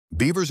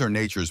Beavers are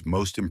nature's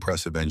most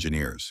impressive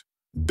engineers,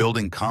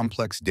 building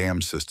complex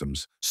dam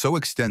systems so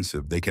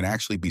extensive they can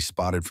actually be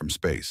spotted from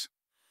space.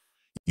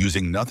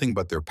 Using nothing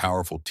but their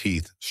powerful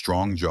teeth,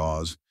 strong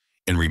jaws,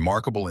 and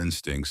remarkable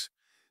instincts,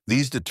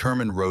 these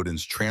determined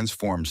rodents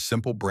transform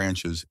simple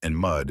branches and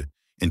mud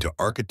into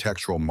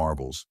architectural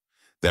marvels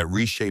that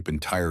reshape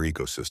entire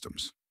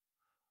ecosystems.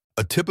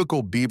 A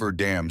typical beaver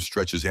dam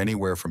stretches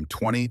anywhere from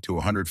 20 to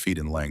 100 feet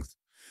in length,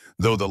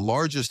 though the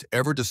largest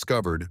ever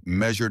discovered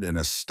measured an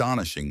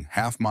astonishing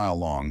half-mile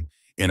long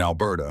in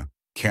Alberta,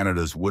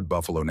 Canada's Wood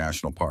Buffalo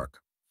National Park.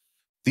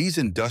 These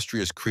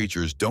industrious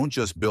creatures don't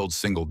just build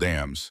single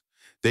dams,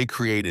 they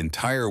create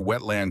entire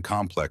wetland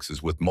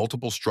complexes with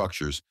multiple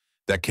structures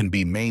that can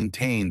be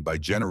maintained by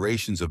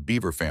generations of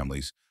beaver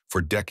families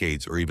for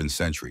decades or even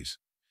centuries.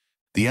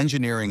 The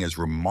engineering is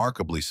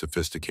remarkably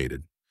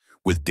sophisticated,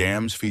 with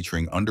dams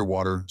featuring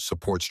underwater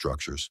support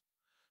structures,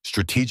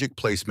 strategic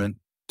placement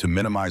to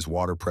minimize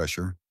water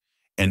pressure,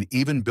 and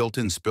even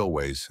built-in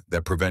spillways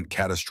that prevent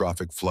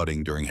catastrophic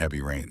flooding during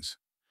heavy rains.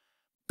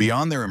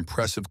 Beyond their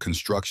impressive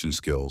construction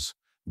skills,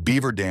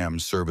 beaver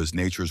dams serve as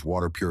nature's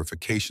water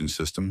purification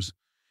systems,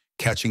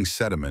 catching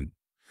sediment,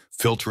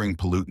 filtering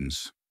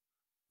pollutants,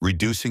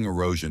 reducing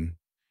erosion,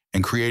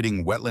 and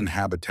creating wetland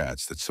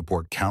habitats that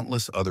support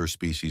countless other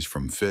species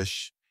from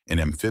fish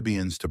and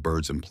amphibians to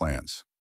birds and plants.